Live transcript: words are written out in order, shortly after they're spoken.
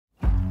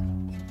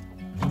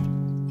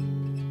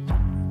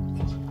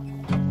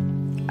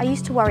I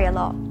used to worry a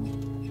lot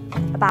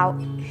about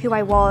who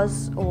I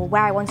was or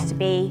where I wanted to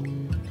be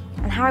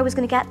and how I was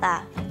going to get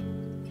there.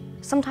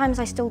 Sometimes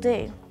I still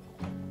do.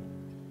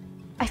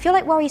 I feel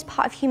like worry is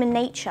part of human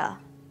nature.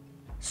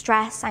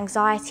 Stress,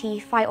 anxiety,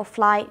 fight or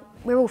flight,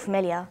 we're all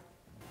familiar.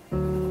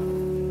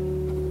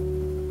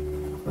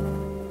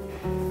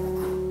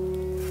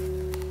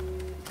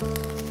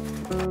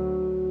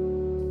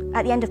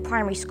 At the end of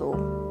primary school,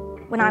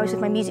 when I was with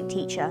my music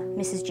teacher,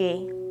 Mrs.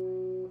 G,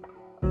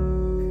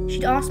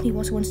 she'd asked me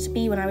what I wanted to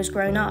be when I was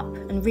grown up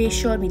and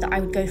reassured me that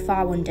I would go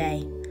far one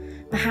day.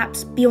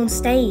 Perhaps be on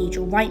stage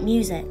or write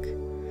music.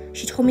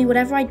 She told me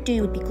whatever I'd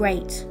do would be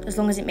great, as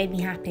long as it made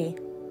me happy.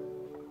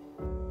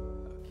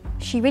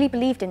 She really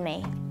believed in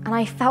me, and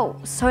I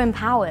felt so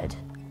empowered.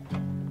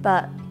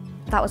 But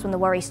that was when the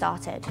worry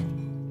started.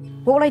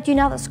 What will I do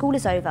now that school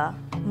is over?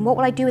 And what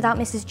will I do without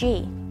Mrs.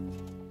 G?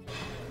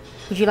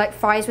 Would you like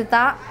fries with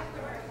that?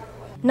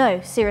 No,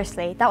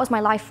 seriously, that was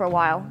my life for a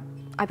while.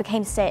 I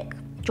became sick,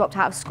 dropped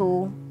out of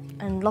school,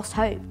 and lost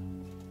hope.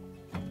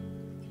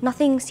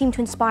 Nothing seemed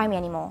to inspire me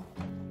anymore.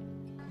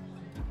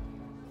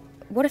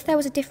 What if there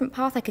was a different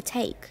path I could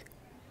take?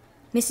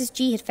 Mrs.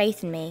 G had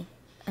faith in me,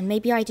 and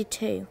maybe I did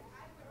too.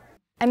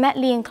 I met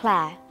Lee and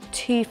Claire,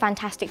 two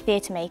fantastic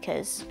theatre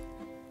makers,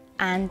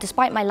 and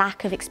despite my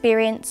lack of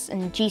experience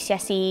and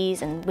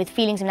GCSEs and with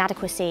feelings of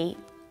inadequacy,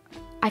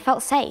 I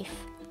felt safe.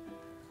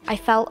 I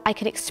felt I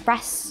could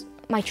express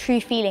my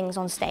true feelings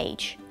on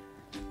stage,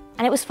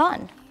 and it was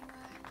fun.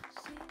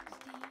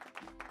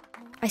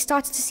 I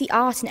started to see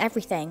art in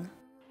everything.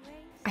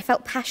 I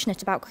felt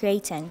passionate about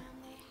creating.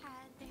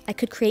 I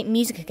could create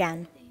music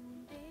again.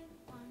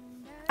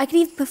 I could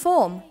even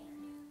perform,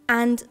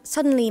 and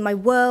suddenly my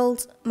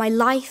world, my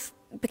life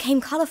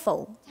became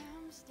colourful.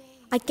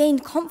 I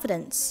gained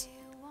confidence,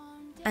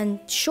 and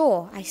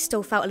sure, I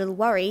still felt a little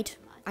worried.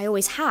 I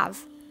always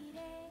have.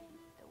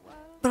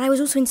 But I was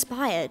also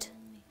inspired.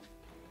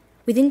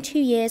 Within 2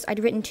 years, I'd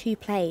written 2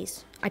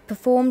 plays. I'd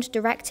performed,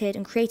 directed,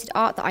 and created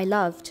art that I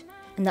loved,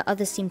 and that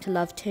others seemed to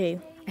love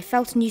too. I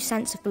felt a new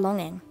sense of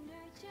belonging.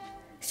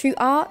 Through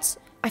art,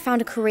 I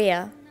found a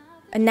career,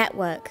 a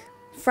network,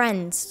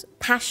 friends,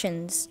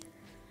 passions,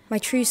 my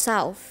true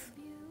self,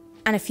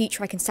 and a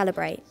future I can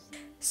celebrate.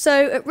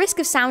 So, at risk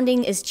of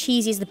sounding as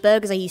cheesy as the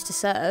burgers I used to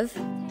serve,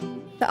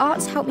 the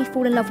arts helped me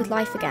fall in love with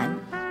life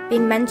again.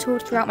 Being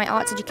mentored throughout my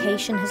arts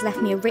education has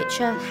left me a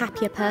richer,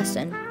 happier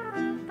person.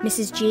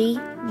 Mrs. G,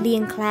 Lee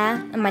and Claire,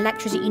 and my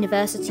lecturers at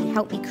university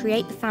helped me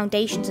create the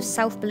foundations of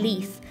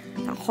self-belief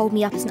that hold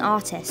me up as an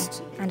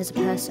artist and as a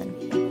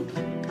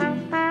person.